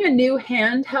trying a new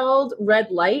handheld red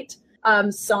light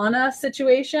sauna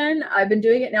situation. I've been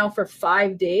doing it now for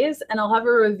 5 days, and I'll have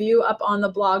a review up on the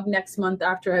blog next month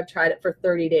after I've tried it for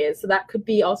 30 days. So that could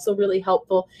be also really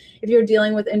helpful. If you're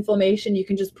dealing with inflammation, you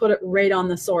can just put it right on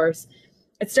the source.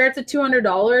 It starts at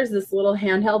 $200, this little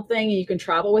handheld thing, and you can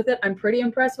travel with it. I'm pretty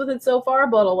impressed with it so far,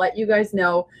 but I'll let you guys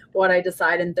know what I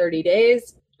decide in 30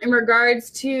 days. In regards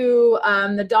to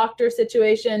the doctor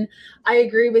situation, I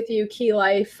agree with you, Key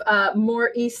Life.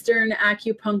 More Eastern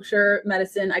acupuncture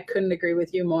medicine, I couldn't agree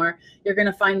with you more. You're going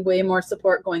to find way more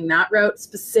support going that route,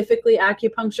 specifically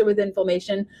acupuncture with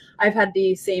inflammation. I've had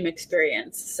the same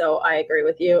experience, so I agree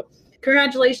with you.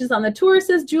 Congratulations on the tour,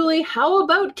 says Julie. How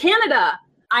about Canada?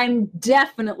 I'm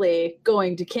definitely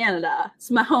going to Canada.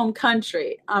 It's my home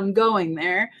country. I'm going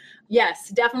there. Yes,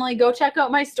 definitely go check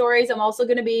out my stories. I'm also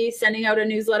going to be sending out a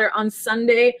newsletter on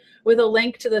Sunday with a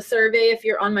link to the survey. If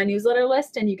you're on my newsletter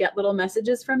list and you get little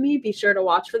messages from me, be sure to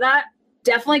watch for that.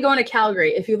 Definitely going to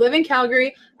Calgary. If you live in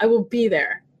Calgary, I will be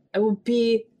there. I will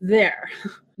be there.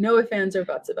 No ifs, ands, or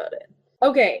buts about it.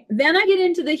 Okay, then I get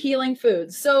into the healing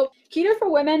foods. So Keto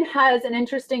for Women has an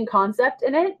interesting concept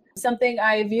in it, something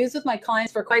I've used with my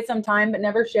clients for quite some time, but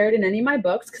never shared in any of my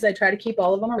books because I try to keep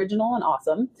all of them original and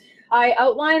awesome. I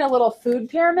outline a little food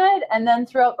pyramid, and then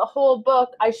throughout the whole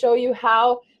book, I show you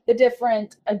how the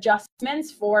different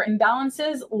adjustments for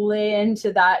imbalances lay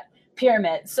into that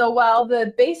pyramid. So while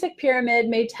the basic pyramid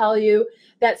may tell you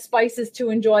that spices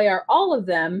to enjoy are all of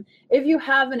them, if you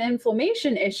have an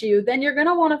inflammation issue, then you're going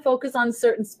to want to focus on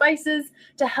certain spices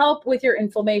to help with your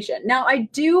inflammation. Now, I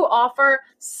do offer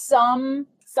some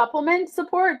supplement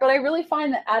support, but I really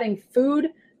find that adding food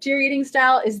to your eating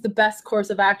style is the best course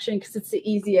of action because it's the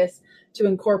easiest to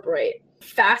incorporate.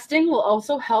 Fasting will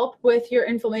also help with your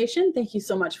inflammation. Thank you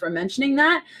so much for mentioning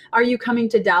that. Are you coming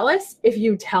to Dallas? If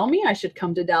you tell me I should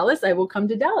come to Dallas, I will come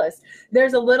to Dallas.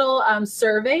 There's a little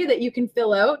survey that you can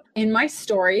fill out in my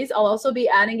stories. I'll also be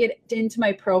adding it into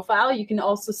my profile. You can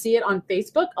also see it on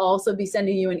Facebook. I'll also be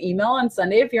sending you an email on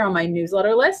Sunday if you're on my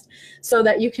newsletter list so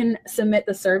that you can submit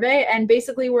the survey. And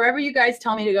basically wherever you guys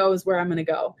tell me to go is where I'm going to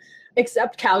go.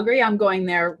 Except Calgary, I'm going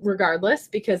there regardless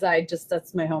because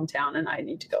that's my hometown and I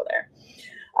need to go there.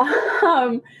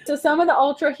 So some of the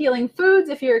ultra healing foods,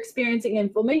 if you're experiencing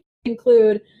inflammation,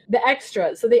 include the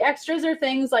extras. So the extras are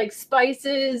things like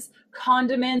spices,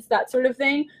 condiments, that sort of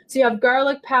thing. So you have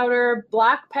garlic powder,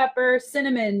 black pepper,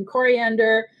 cinnamon,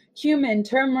 coriander, cumin,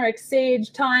 turmeric,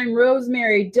 sage, thyme,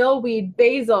 rosemary, dillweed,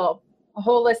 basil, a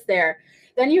whole list there.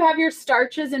 Then you have your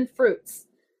starches and fruits.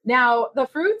 Now, the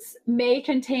fruits may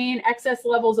contain excess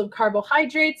levels of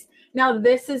carbohydrates. Now,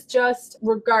 this is just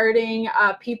regarding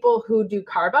people who do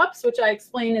carb ups, which I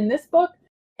explain in this book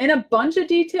in a bunch of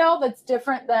detail that's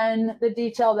different than the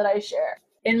detail that I share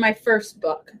in my first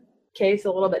book. Okay,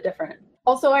 so a little bit different.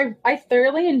 Also, I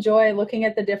thoroughly enjoy looking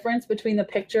at the difference between the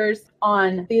pictures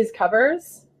on these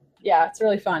covers. Yeah, it's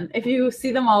really fun. If you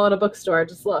see them all at a bookstore,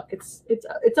 just look.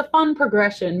 It's a fun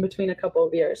progression between a couple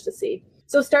of years to see.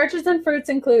 So starches and fruits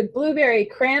include blueberry,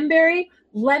 cranberry,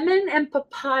 lemon, and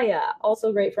papaya,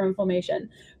 also great for inflammation.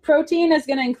 Protein is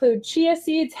going to include chia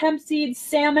seeds, hemp seeds,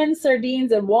 salmon,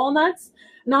 sardines, and walnuts.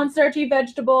 Non-starchy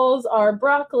vegetables are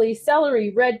broccoli,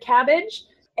 celery, red cabbage,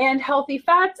 and healthy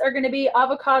fats are going to be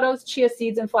avocados, chia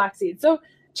seeds, and flax seeds. So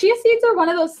chia seeds are one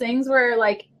of those things where,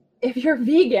 like, if you're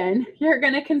vegan, you're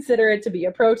going to consider it to be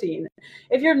a protein.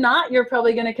 If you're not, you're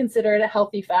probably going to consider it a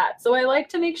healthy fat. So I like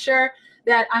to make sure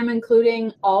that I'm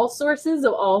including all sources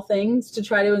of all things to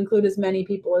try to include as many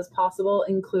people as possible,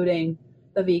 including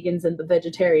the vegans and the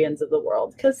vegetarians of the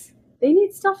world, because they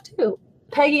need stuff too.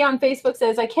 Peggy on Facebook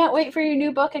says, I can't wait for your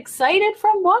new book. Excited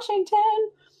from Washington.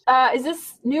 Is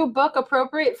this new book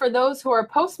appropriate for those who are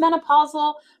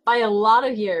postmenopausal by a lot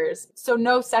of years? So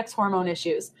no sex hormone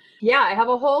issues. Yeah, I have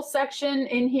a whole section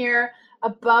in here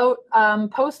about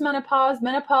postmenopause,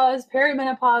 menopause,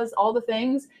 perimenopause, all the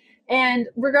things. And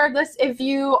regardless if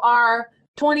you are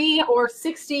 20 or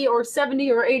 60 or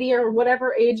 70 or 80 or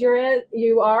whatever age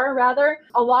you are,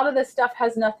 a lot of this stuff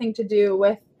has nothing to do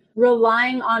with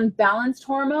relying on balanced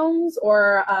hormones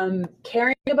or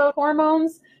caring about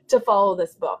hormones to follow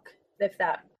this book, if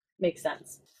that makes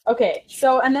sense. Okay,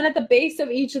 so and then at the base of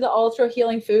each of the ultra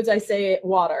healing foods, I say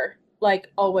water, like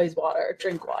always water,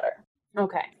 drink water.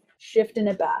 Okay, shifting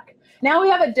it back. Now we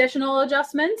have additional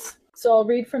adjustments. So I'll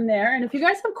read from there. And if you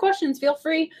guys have questions, feel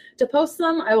free to post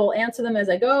them. I will answer them as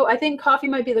I go. I think coffee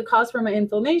might be the cause for my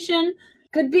inflammation.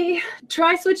 Could be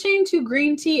try switching to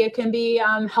green tea. It can be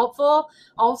helpful.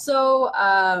 Also,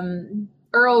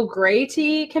 Earl Grey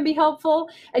tea can be helpful.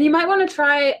 And you might want to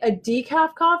try a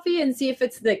decaf coffee and see if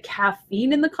it's the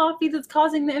caffeine in the coffee that's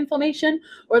causing the inflammation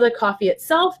or the coffee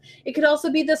itself. It could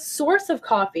also be the source of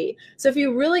coffee. So if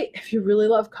you really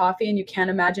love coffee and you can't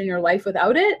imagine your life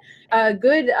without it, a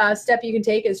good step you can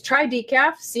take is try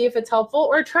decaf, see if it's helpful,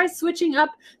 or try switching up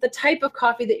the type of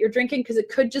coffee that you're drinking, because it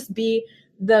could just be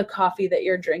the coffee that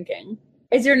you're drinking.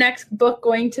 Is your next book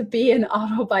going to be an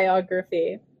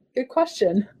autobiography? Good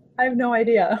question. I have no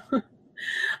idea.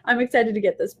 I'm excited to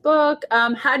get this book.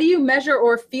 How do you measure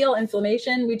or feel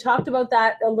inflammation? We talked about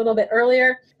that a little bit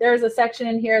earlier. There's a section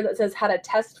in here that says how to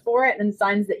test for it and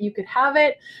signs that you could have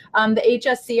it. The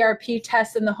HSCRP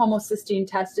test and the homocysteine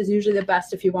test is usually the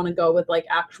best if you want to go with like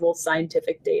actual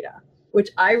scientific data, which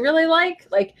I really like.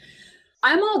 Like,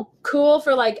 I'm all cool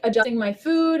for like adjusting my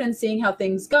food and seeing how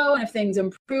things go, and if things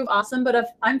improve, awesome. But if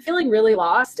I'm feeling really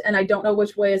lost and I don't know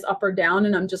which way is up or down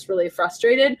and I'm just really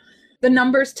frustrated, the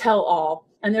numbers tell all.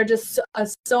 And they're just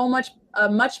a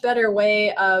much better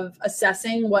way of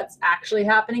assessing what's actually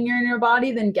happening in your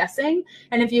body than guessing.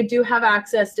 And if you do have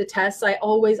access to tests, I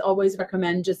always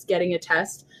recommend just getting a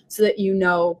test so that you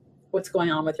know what's going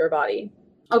on with your body.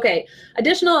 Okay,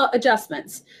 additional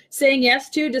adjustments. Saying yes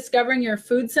to discovering your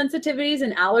food sensitivities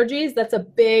and allergies. That's a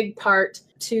big part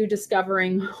to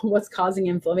discovering what's causing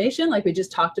inflammation, like we just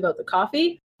talked about the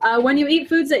coffee. When you eat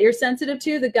foods that you're sensitive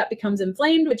to, the gut becomes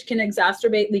inflamed, which can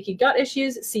exacerbate leaky gut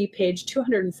issues. See page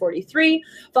 243.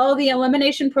 Follow the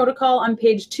elimination protocol on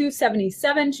page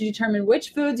 277 to determine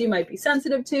which foods you might be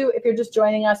sensitive to. If you're just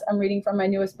joining us, I'm reading from my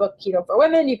newest book, Keto for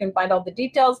Women. You can find all the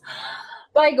details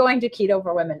by going to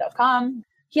ketoforwomen.com.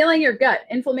 Healing your gut.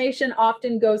 Inflammation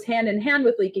often goes hand in hand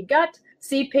with leaky gut.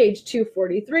 See page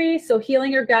 243. So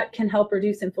healing your gut can help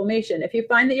reduce inflammation. If you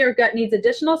find that your gut needs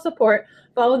additional support,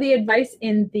 follow the advice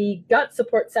in the gut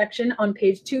support section on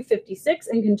page 256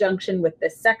 in conjunction with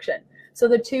this section. So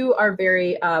the two are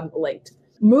very linked.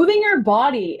 Moving your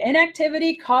body.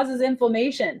 Inactivity causes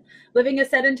inflammation. Living a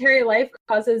sedentary life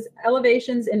causes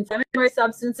elevations in inflammatory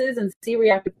substances and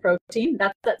C-reactive protein.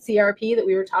 That's that CRP that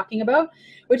we were talking about,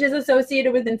 which is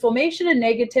associated with inflammation and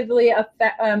negatively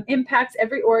impacts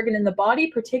every organ in the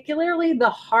body, particularly the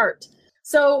heart.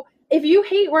 So if you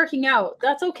hate working out,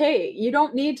 that's okay. You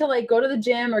don't need to like go to the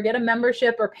gym or get a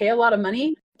membership or pay a lot of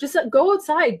money. Just go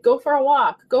outside, go for a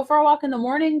walk. Go for a walk in the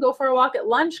morning, go for a walk at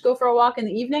lunch, go for a walk in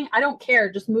the evening. I don't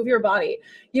care. Just move your body.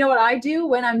 You know what I do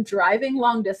when I'm driving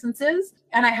long distances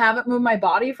and I haven't moved my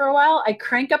body for a while? I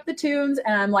crank up the tunes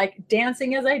and I'm like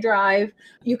dancing as I drive.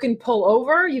 You can pull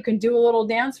over. You can do a little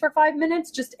dance for 5 minutes,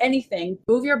 just anything.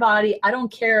 Move your body. I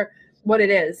don't care what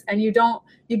it is. And you don't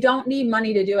need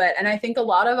money to do it. And I think a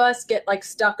lot of us get like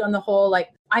stuck on the whole, like,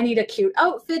 I need a cute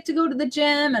outfit to go to the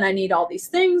gym and I need all these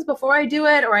things before I do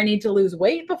it, or I need to lose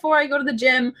weight before I go to the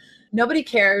gym. Nobody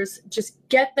cares. Just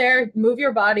get there, move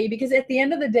your body, because at the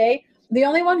end of the day, the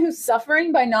only one who's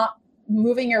suffering by not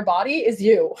moving your body is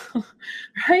you,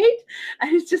 right?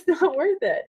 And it's just not worth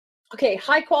it. Okay,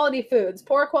 high quality foods.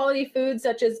 Poor quality foods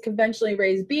such as conventionally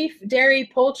raised beef,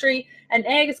 dairy, poultry, and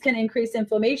eggs can increase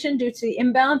inflammation due to the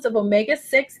imbalance of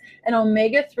omega-6 and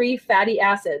omega-3 fatty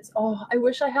acids. Oh, I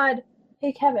wish I had.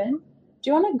 Hey, Kevin, do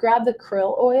you want to grab the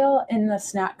krill oil in the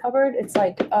snack cupboard? It's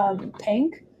like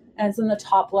pink and it's in the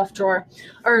top left drawer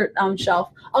or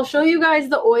shelf. I'll show you guys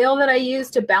the oil that I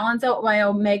use to balance out my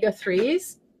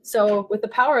omega-3s. So with the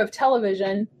power of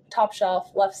television, top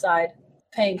shelf, left side,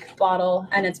 pink bottle,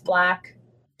 and it's black.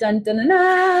 Dun dun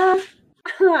dun,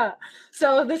 dun.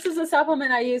 So this is a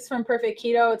supplement I use from Perfect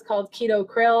Keto. It's called Keto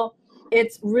Krill.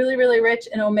 It's really, really rich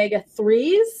in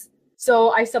omega-3s.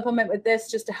 So I supplement with this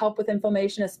just to help with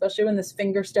inflammation, especially when this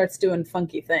finger starts doing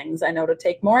funky things. I know to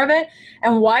take more of it.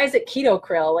 And why is it keto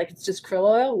krill? Like it's just krill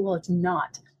oil? Well, it's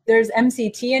not. There's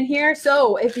MCT in here.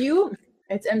 So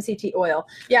it's MCT oil.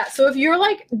 Yeah, so if you're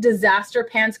like disaster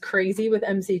pants crazy with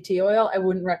MCT oil, I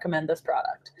wouldn't recommend this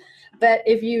product. But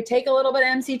if you take a little bit of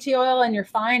MCT oil and you're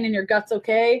fine and your gut's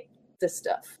okay, this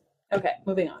stuff. Okay,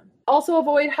 moving on. Also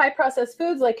avoid high processed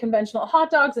foods like conventional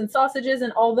hot dogs and sausages.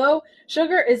 And although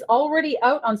sugar is already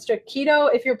out on strict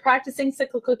keto, if you're practicing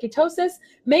cyclical ketosis,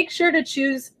 make sure to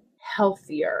choose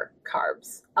healthier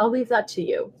carbs. I'll leave that to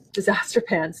you. Disaster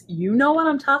pants. You know what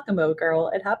I'm talking about, girl.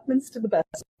 It happens to the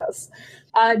best of us.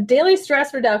 Daily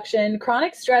stress reduction.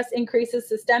 Chronic stress increases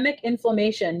systemic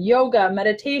inflammation. Yoga,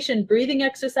 meditation, breathing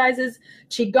exercises,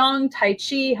 Qigong, Tai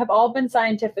Chi have all been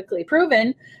scientifically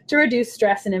proven to reduce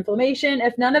stress and inflammation.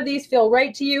 If none of these feel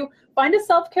right to you, find a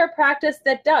self-care practice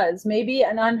that does. Maybe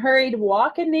an unhurried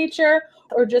walk in nature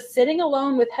or just sitting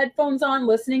alone with headphones on,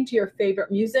 listening to your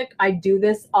favorite music. I do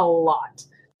this a lot.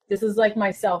 This is like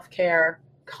my self-care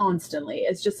constantly.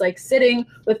 It's just like sitting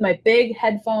with my big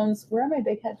headphones. Where are my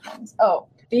big headphones? Oh,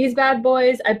 these bad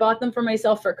boys. I bought them for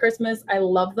myself for Christmas. I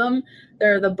love them.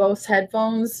 They're the Bose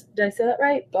headphones. Did I say that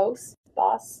right? Bose?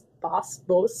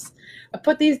 Bose. I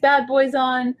put these bad boys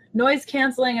on, noise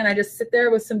canceling, and I just sit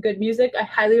there with some good music. I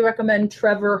highly recommend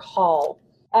Trevor Hall.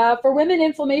 For women,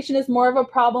 inflammation is more of a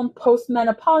problem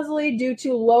postmenopausally due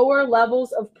to lower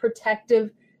levels of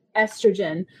protective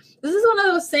estrogen. This is one of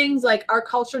those things like our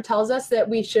culture tells us that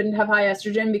we shouldn't have high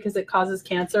estrogen because it causes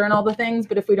cancer and all the things.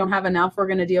 But if we don't have enough, we're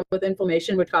going to deal with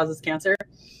inflammation, which causes cancer.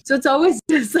 So it's always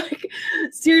just like,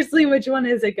 seriously, which one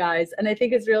is it, guys? And I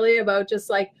think it's really about just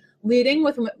like leading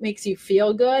with what makes you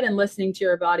feel good and listening to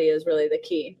your body is really the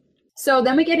key. So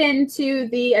then we get into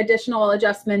the additional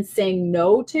adjustments saying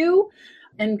no to.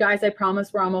 And guys, I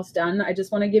promise we're almost done. I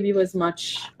just want to give you as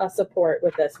much support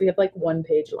with this. We have like 1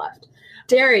 page left.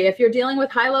 Dairy. If you're dealing with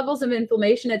high levels of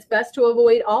inflammation, it's best to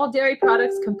avoid all dairy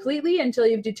products completely until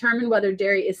you've determined whether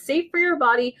dairy is safe for your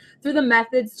body through the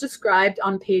methods described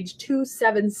on page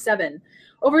 277.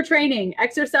 Overtraining.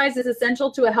 Exercise is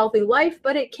essential to a healthy life,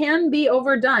 but it can be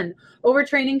overdone.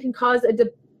 Overtraining can cause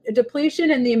a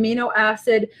depletion in the amino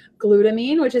acid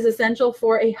glutamine, which is essential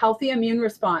for a healthy immune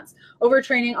response.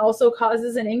 Overtraining also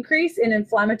causes an increase in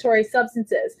inflammatory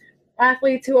substances.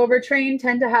 Athletes who overtrain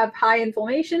tend to have high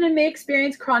inflammation and may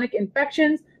experience chronic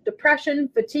infections, depression,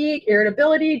 fatigue,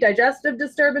 irritability, digestive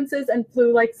disturbances, and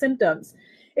flu-like symptoms.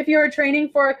 If you are training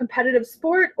for a competitive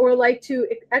sport or like to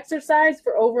exercise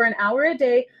for over an hour a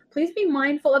day, please be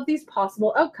mindful of these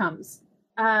possible outcomes.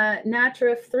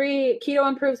 Natrif 3, keto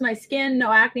improves my skin,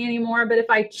 no acne anymore, but if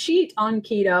I cheat on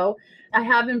keto, I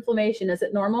have inflammation. Is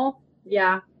it normal?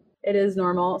 Yeah, it is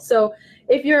normal. So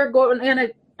if you're going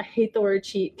to, I hate the word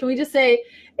cheat. Can we just say,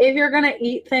 if you're going to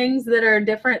eat things that are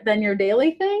different than your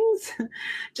daily things,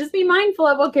 just be mindful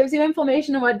of what gives you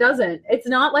inflammation and what doesn't. It's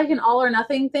not like an all or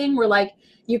nothing thing where like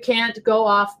you can't go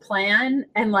off plan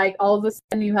and like all of a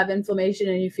sudden you have inflammation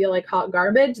and you feel like hot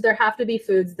garbage. There have to be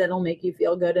foods that'll make you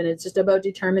feel good. And it's just about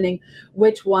determining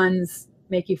which ones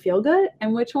make you feel good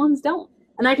and which ones don't.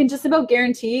 And I can just about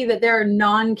guarantee that there are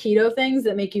non-keto things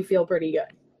that make you feel pretty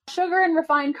good. Sugar and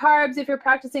refined carbs. If you're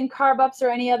practicing carb ups or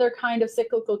any other kind of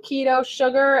cyclical keto,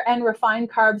 sugar and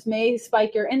refined carbs may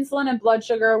spike your insulin and blood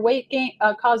sugar,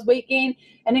 cause weight gain,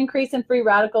 and increase in free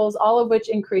radicals, all of which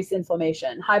increase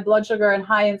inflammation. High blood sugar and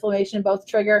high inflammation both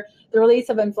trigger the release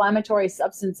of inflammatory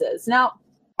substances. Now,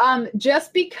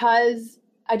 just because,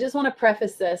 I just want to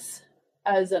preface this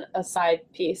as a side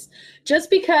piece, just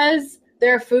because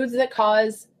there are foods that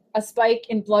cause a spike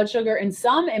in blood sugar in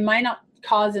some, it might not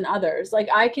cause in others. Like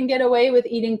I can get away with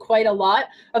eating quite a lot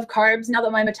of carbs now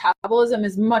that my metabolism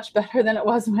is much better than it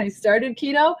was when I started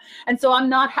keto. And so I'm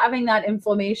not having that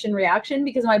inflammation reaction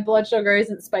because my blood sugar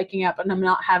isn't spiking up and I'm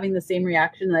not having the same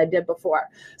reaction that I did before.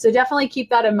 So definitely keep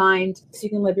that in mind so you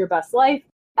can live your best life.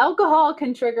 Alcohol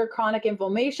can trigger chronic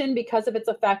inflammation because of its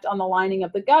effect on the lining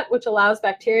of the gut, which allows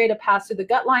bacteria to pass through the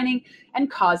gut lining and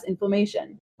cause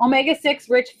inflammation. Omega-6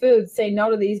 rich foods, say no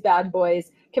to these bad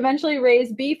boys. Conventionally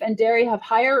raised beef and dairy have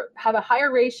a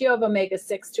higher ratio of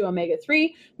omega-6 to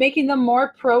omega-3, making them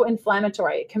more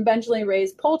pro-inflammatory. Conventionally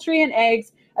raised poultry and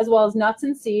eggs, as well as nuts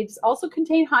and seeds, also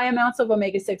contain high amounts of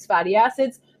omega-6 fatty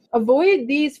acids. Avoid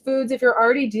these foods if you're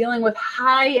already dealing with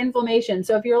high inflammation.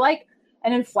 So if you're like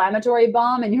an inflammatory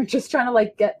bomb and you're just trying to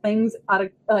like get things out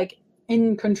of like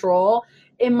in control,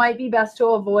 it might be best to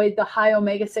avoid the high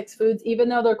omega-6 foods, even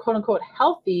though they're quote unquote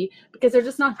healthy, because they're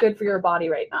just not good for your body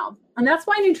right now. And that's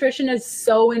why nutrition is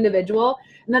so individual,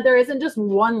 and that there isn't just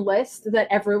one list that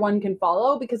everyone can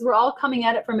follow, because we're all coming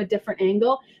at it from a different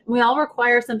angle and we all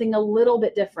require something a little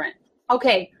bit different.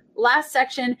 Okay, last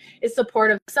section is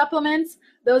supportive supplements.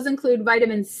 Those include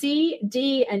vitamin C,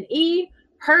 D, and E,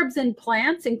 herbs and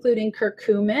plants, including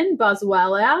curcumin,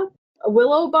 boswellia,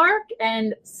 willow bark,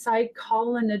 and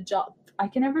cycloneja. I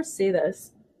can never say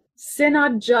this. See?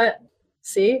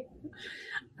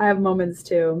 I have moments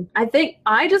too. I think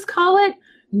I just call it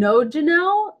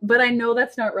nogenel, but I know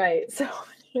that's not right. So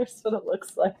here's what it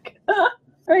looks like.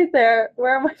 Right there,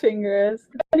 where my finger is.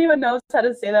 If anyone knows how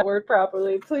to say that word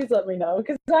properly, please let me know,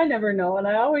 because I never know and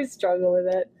I always struggle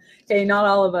with it. Okay, not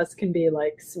all of us can be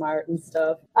like smart and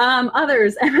stuff.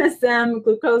 Others, MSM,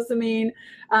 glucosamine,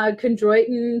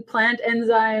 chondroitin, plant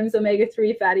enzymes,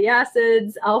 omega-3 fatty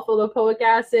acids, alpha lipoic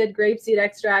acid, grapeseed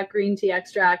extract, green tea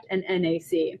extract, and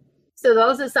NAC. So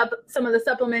those are some of the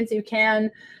supplements you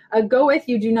can go with.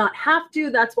 You do not have to.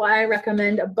 That's why I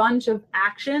recommend a bunch of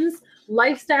actions,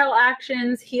 lifestyle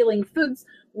actions, healing foods,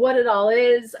 what it all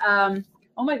is.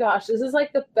 Oh my gosh, this is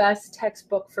like the best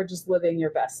textbook for just living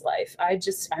your best life. I'm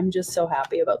just so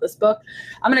happy about this book.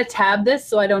 I'm going to tab this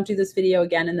so I don't do this video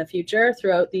again in the future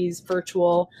throughout these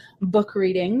virtual book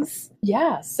readings.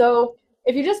 Yeah, so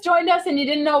if you just joined us and you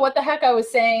didn't know what the heck I was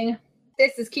saying,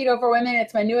 this is Keto for Women.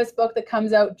 It's my newest book that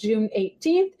comes out June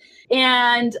 18th.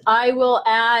 And I will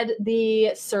add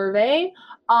the survey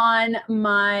on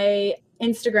my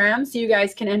Instagram so you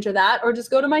guys can enter that, or just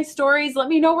go to my stories. Let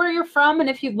me know where you're from, and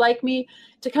if you'd like me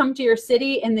to come to your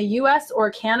city in the US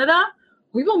or Canada,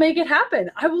 we will make it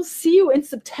happen. I will see you in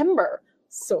September.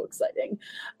 So exciting.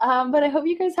 But I hope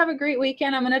you guys have a great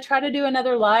weekend. I'm going to try to do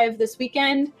another live this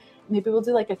weekend. Maybe we'll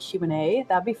do like a Q&A.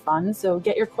 That'd be fun. So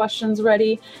get your questions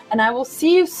ready, and I will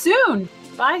see you soon.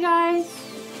 Bye, guys.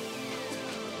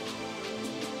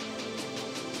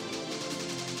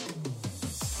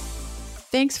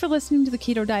 Thanks for listening to the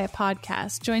Keto Diet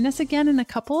Podcast. Join us again in a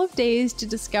couple of days to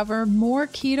discover more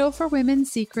Keto for Women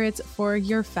secrets for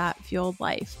your fat-fueled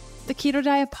life. The Keto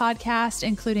Diet Podcast,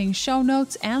 including show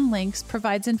notes and links,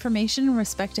 provides information in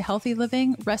respect to healthy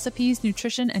living, recipes,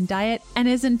 nutrition, and diet, and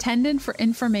is intended for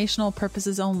informational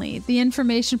purposes only. The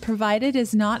information provided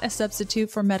is not a substitute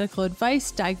for medical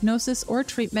advice, diagnosis, or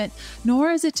treatment,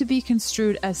 nor is it to be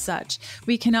construed as such.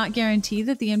 We cannot guarantee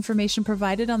that the information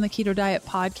provided on the Keto Diet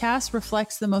Podcast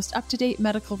reflects the most up-to-date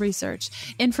medical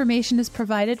research. Information is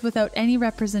provided without any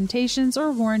representations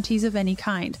or warranties of any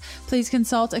kind. Please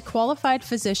consult a qualified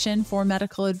physician for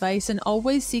medical advice, and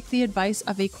always seek the advice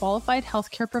of a qualified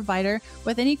healthcare provider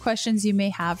with any questions you may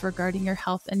have regarding your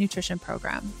health and nutrition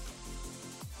program.